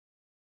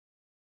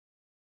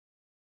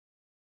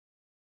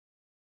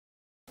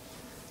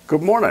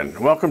Good morning.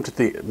 Welcome to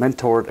the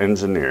Mentored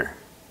Engineer.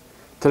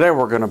 Today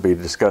we're going to be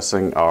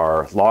discussing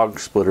our log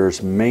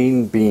splitter's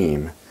main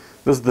beam.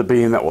 This is the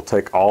beam that will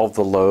take all of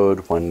the load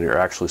when you're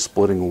actually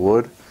splitting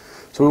wood.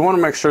 So we want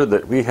to make sure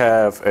that we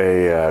have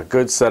a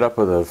good setup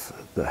of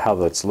how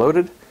that's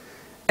loaded,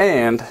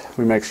 and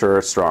we make sure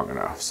it's strong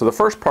enough. So the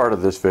first part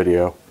of this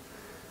video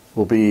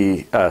will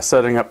be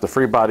setting up the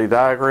Freebody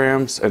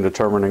diagrams and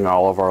determining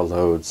all of our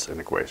loads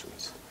and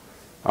equations.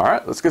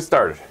 Alright, let's get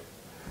started.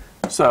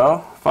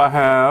 So if I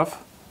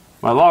have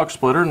my log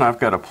splitter and I've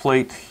got a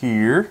plate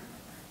here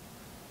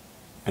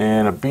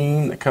and a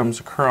beam that comes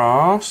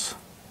across,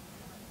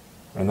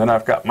 and then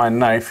I've got my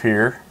knife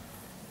here,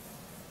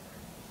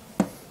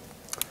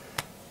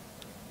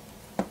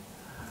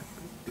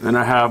 then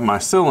I have my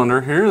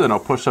cylinder here that I'll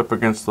push up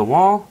against the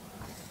wall,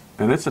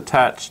 and it's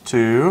attached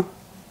to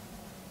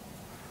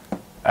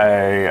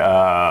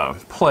a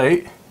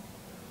plate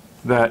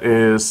that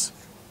is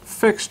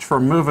fixed for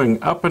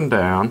moving up and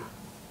down.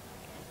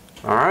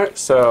 Alright,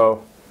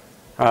 so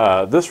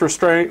this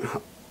restraint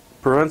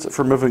prevents it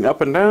from moving up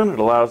and down. It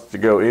allows it to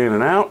go in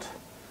and out,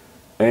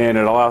 and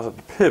it allows it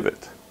to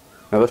pivot.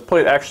 Now this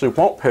plate actually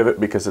won't pivot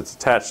because it's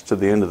attached to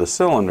the end of the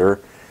cylinder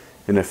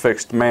in a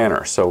fixed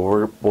manner,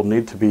 so we'll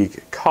need to be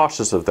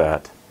cautious of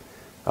that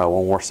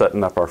when we're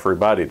setting up our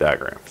Freebody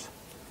diagrams.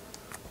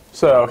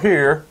 So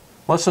here,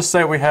 let's just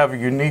say we have a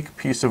unique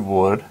piece of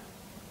wood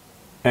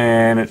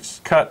and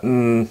it's cut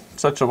in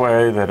such a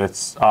way that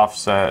it's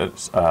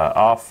offset,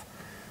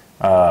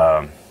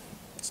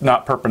 it's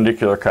not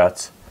perpendicular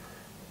cuts.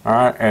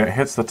 Alright, and it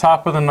hits the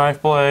top of the knife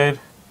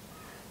blade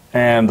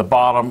and the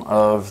bottom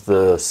of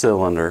the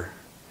cylinder.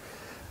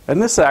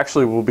 And this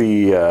actually will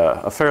be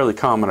a fairly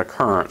common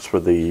occurrence where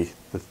the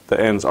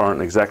ends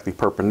aren't exactly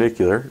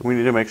perpendicular. We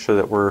need to make sure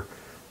that we're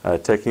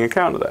taking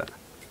account of that.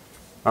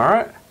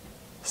 Alright,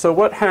 so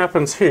what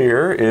happens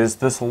here is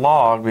this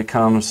log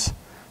becomes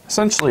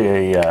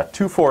essentially a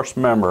two-force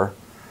member.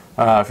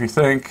 If you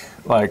think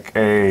like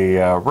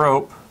a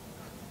rope,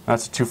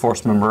 that's a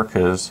two-force member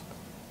because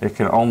it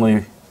can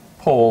only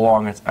pull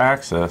along its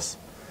axis.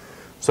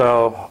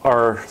 So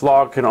our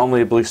log can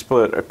only be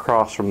split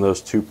across from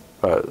those two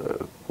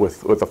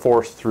with a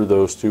force through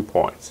those 2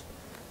 points.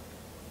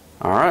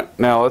 All right,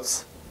 now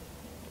let's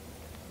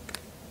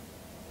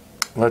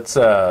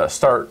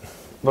start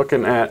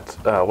looking at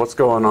what's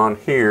going on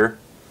here.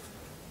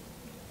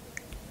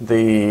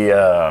 We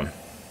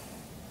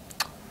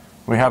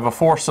have a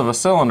force of a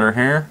cylinder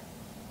here,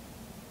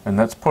 and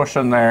that's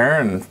pushing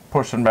there and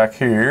pushing back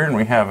here, and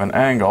we have an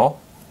angle,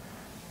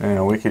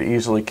 and we could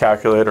easily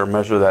calculate or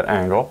measure that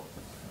angle.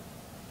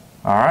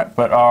 Alright,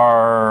 but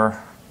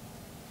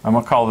I'm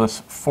going to call this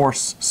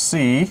force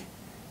C,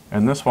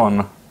 and this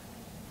one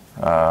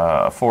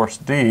force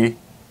D.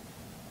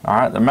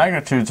 Alright, the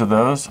magnitudes of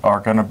those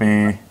are going to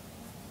be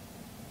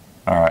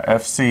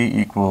FC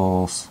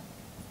equals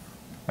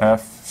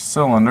F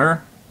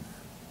cylinder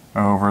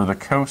over the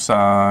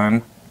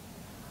cosine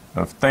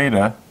of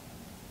theta,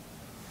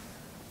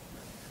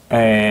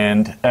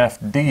 and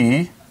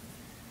FD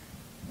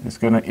is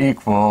going to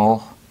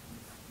equal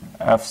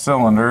F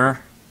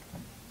cylinder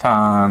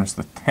times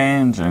the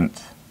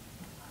tangent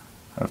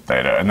of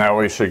theta. And that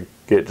we should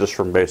get just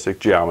from basic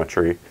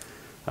geometry.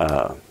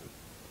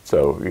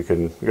 So you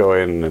can go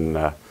in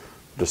and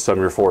just sum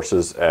your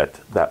forces at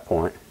that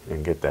point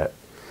and get that.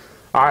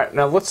 Alright,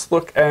 now let's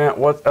look at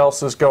what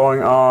else is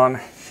going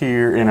on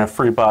here in a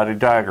Freebody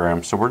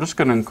diagram. So we're just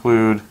going to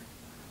include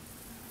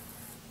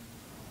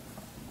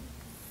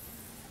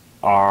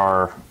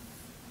our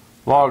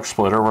log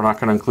splitter. We're not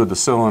going to include the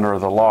cylinder or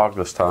the log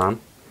this time.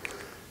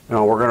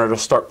 Now we're going to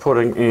just start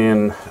putting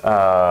in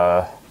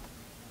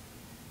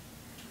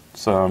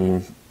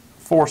some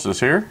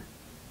forces here.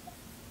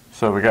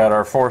 So we got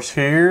our force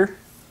here.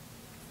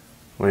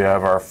 We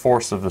have our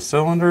force of the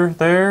cylinder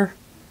there.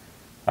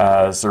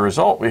 As a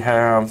result, we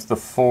have the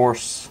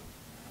force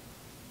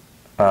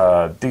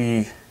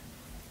D,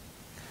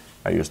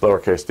 I use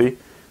lowercase d,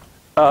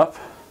 up.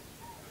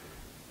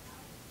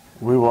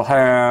 We will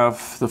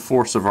have the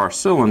force of our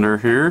cylinder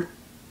here.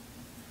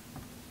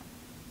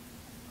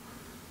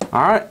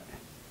 Alright,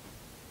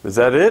 is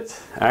that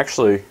it?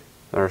 Actually,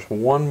 there's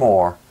one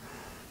more.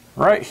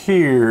 Right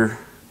here,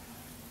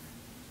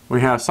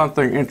 we have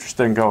something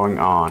interesting going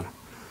on.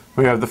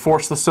 We have the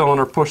force of the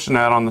cylinder pushing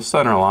out on the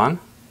center line,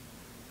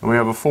 and we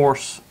have a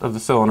force of the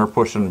cylinder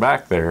pushing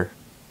back there.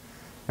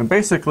 And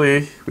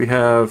basically, we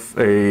have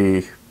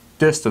a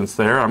distance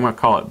there, I'm going to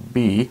call it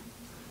B,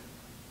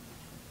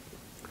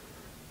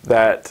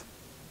 that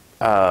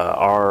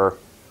we're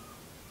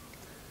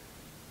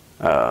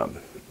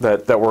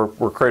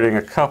creating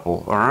a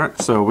couple. All right,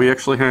 so we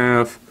actually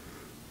have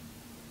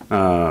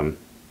a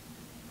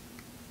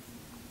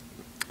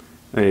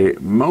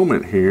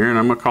moment here, and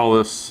I'm going to call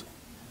this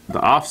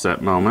the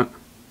offset moment.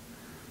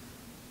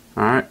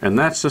 All right, and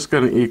that's just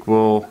going to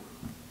equal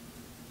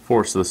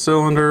force of the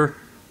cylinder.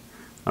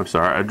 I'm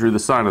sorry, I drew the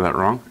sign of that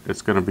wrong.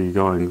 It's going to be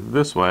going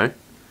this way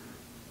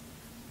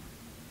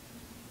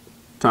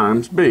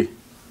times B.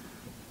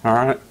 All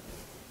right.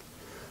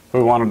 if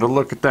we wanted to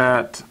look at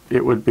that,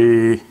 it would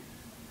be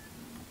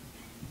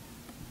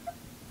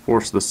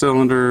force of the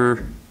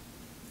cylinder,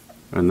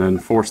 and then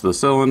force of the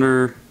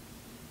cylinder,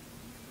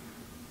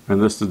 and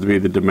this would be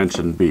the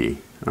dimension B.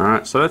 All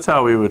right, so that's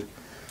how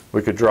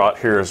we could draw it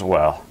here as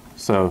well.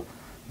 So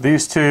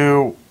these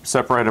two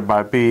separated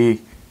by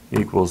B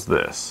equals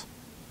this.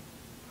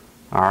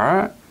 All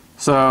right,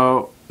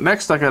 so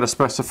next I got to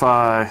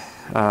specify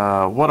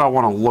what I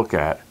want to look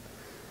at.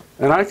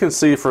 And I can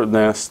see from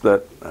this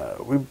that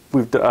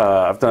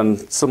I've done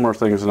similar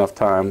things enough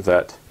time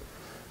that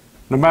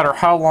no matter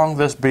how long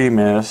this beam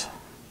is,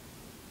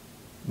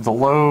 the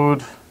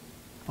load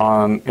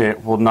on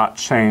it will not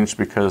change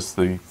because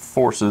the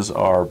forces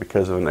are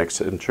because of an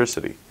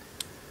eccentricity.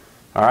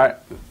 All right,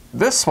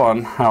 this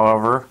one,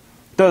 however,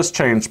 does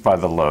change by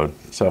the load.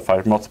 So if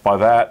I multiply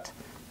that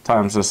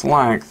times this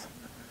length,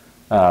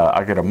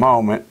 I get a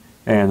moment,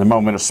 and the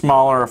moment is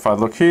smaller if I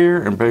look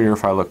here and bigger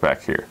if I look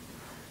back here.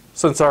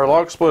 Since our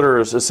log splitter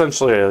is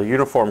essentially a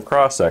uniform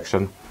cross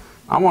section,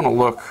 I want to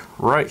look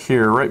right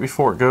here, right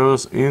before it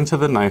goes into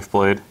the knife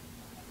blade,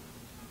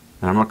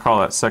 and I'm going to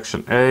call that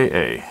section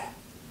AA.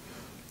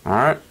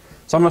 Alright,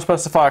 so I'm going to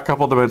specify a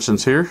couple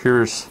dimensions here.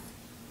 Here's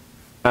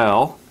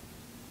L,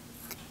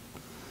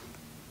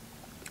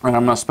 and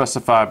I'm going to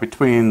specify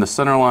between the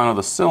center line of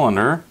the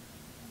cylinder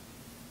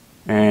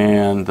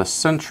and the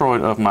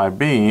centroid of my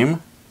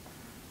beam,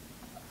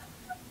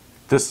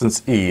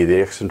 distance E,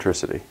 the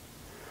eccentricity.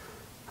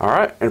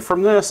 Alright, and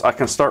from this I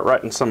can start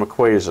writing some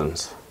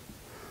equations.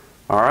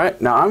 Alright,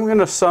 now I'm going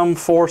to sum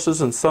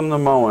forces and sum the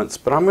moments,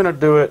 but I'm going to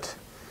do it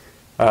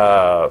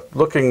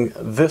looking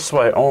this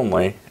way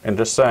only and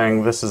just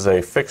saying this is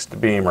a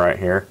fixed beam right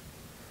here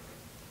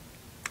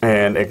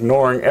and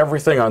ignoring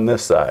everything on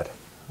this side.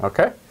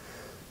 Okay,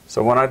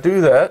 so when I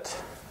do that,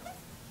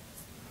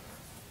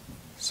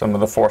 sum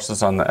of the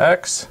forces on the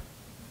X,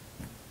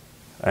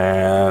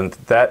 and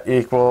that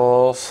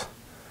equals,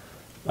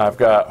 I've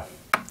got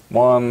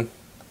 1,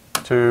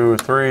 2,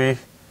 3.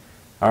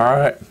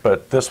 Alright,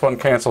 but this one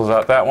cancels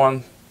out that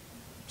one,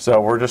 so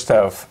we'll just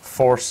have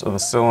force of the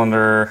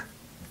cylinder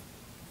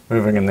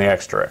moving in the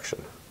X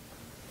direction.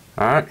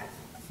 Alright,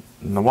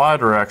 in the Y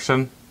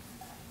direction,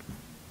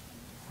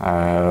 I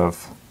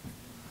have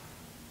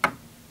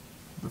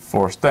the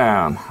force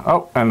down.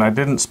 Oh, and I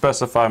didn't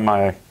specify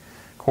my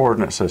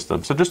coordinate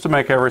system. So just to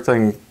make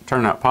everything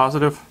turn out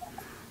positive,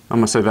 I'm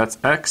going to say that's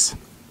X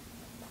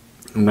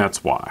and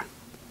that's Y.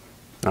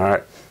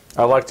 Alright,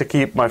 I like to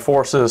keep my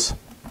forces,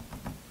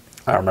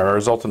 my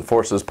resultant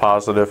forces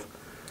positive.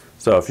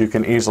 So if you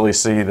can easily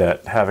see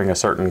that having a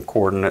certain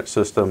coordinate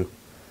system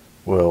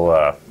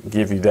will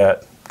give you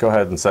that, go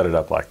ahead and set it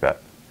up like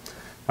that.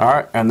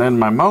 Alright, and then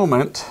my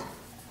moment,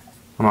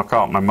 I'm going to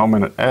call it my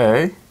moment at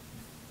A,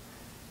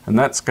 and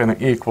that's going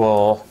to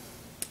equal,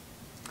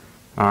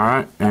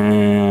 alright,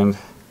 and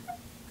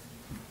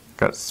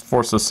got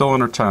force of the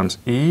cylinder times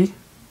E.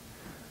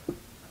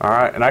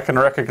 Alright, and I can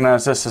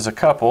recognize this as a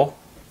couple,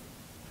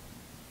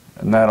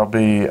 and that'll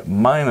be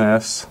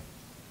minus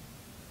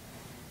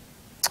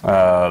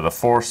the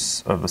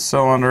force of the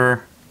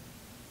cylinder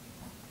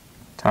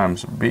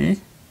times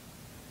B,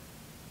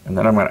 and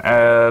then I'm going to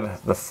add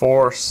the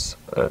force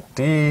at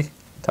D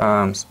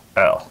times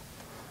L.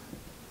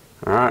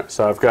 Alright,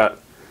 so I've got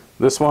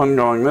this one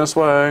going this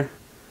way,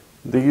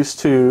 these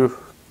two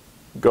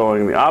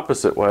going the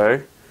opposite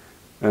way,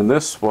 and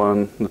this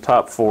one, the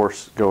top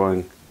force,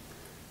 going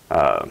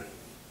that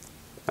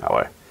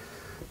way.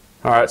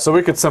 Alright, so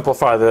we could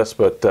simplify this,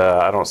 but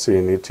I don't see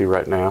a need to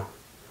right now.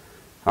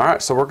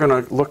 Alright, so we're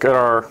going to look at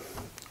our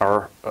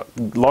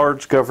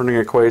large governing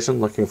equation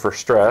looking for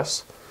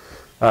stress.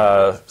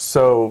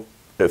 So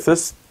if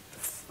this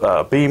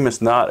beam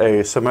is not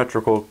a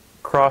symmetrical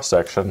cross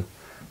section,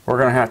 we're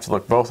going to have to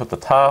look both at the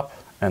top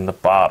and the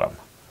bottom.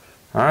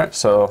 Alright,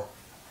 so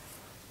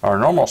our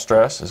normal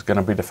stress is going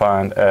to be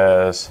defined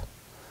as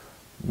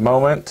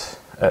moment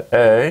at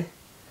A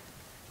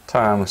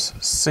times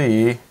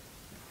C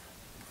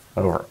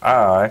over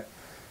I.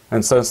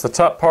 And since the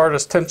top part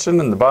is tension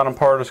and the bottom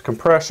part is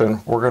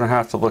compression, we're going to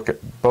have to look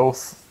at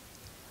both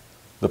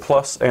the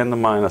plus and the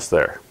minus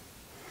there.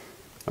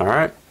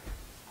 Alright,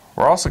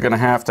 we're also going to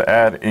have to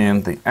add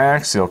in the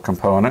axial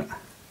component,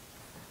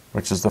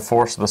 which is the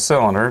force of the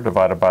cylinder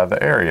divided by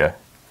the area.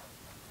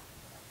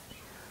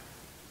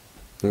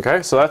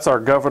 Okay, so that's our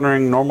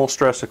governing normal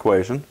stress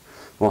equation.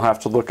 We'll have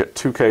to look at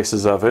two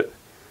cases of it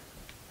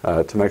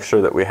to make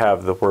sure that we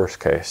have the worst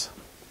case.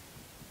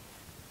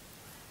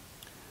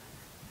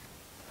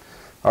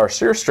 Our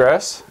shear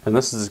stress, and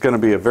this is going to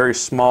be a very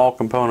small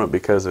component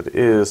because it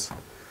is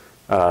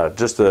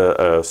just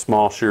a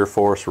small shear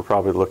force. We're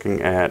probably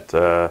looking at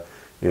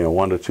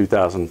 1 to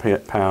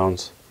 2,000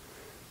 pounds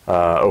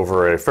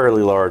over a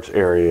fairly large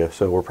area,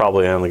 so we're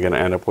probably only going to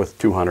end up with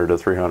 200 to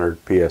 300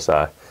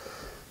 psi.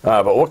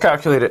 But we'll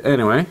calculate it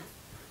anyway.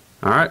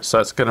 Alright, so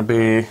that's going to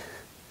be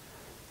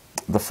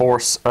the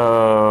force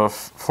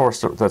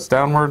that's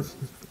downward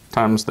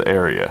times the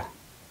area,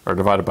 or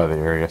divided by the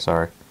area,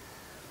 sorry.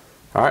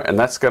 Alright, and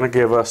that's going to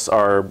give us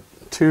our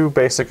two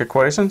basic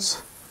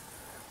equations.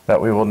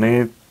 that we will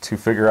need to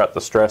figure out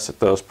the stress at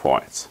those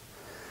points.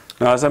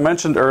 Now, as I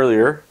mentioned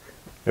earlier,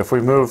 if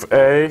we move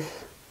A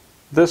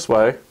this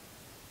way,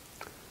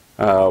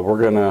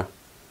 we're going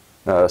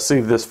to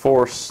see this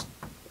force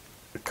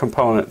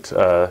component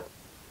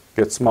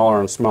get smaller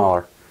and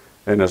smaller.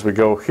 And as we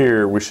go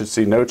here, we should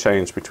see no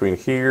change between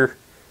here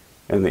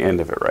and the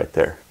end of it right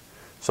there.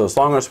 So as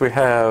long as we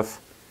have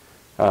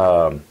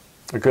a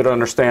good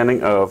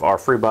understanding of our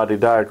free body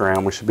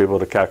diagram, we should be able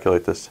to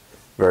calculate this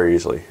very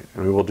easily.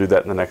 And we will do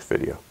that in the next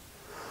video.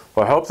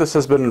 Well, I hope this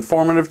has been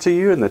informative to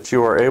you and that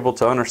you are able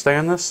to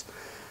understand this.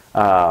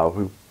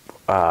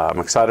 I'm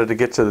excited to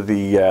get to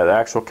the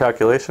actual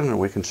calculation, and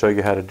we can show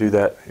you how to do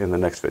that in the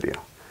next video.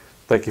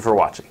 Thank you for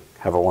watching.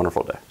 Have a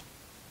wonderful day.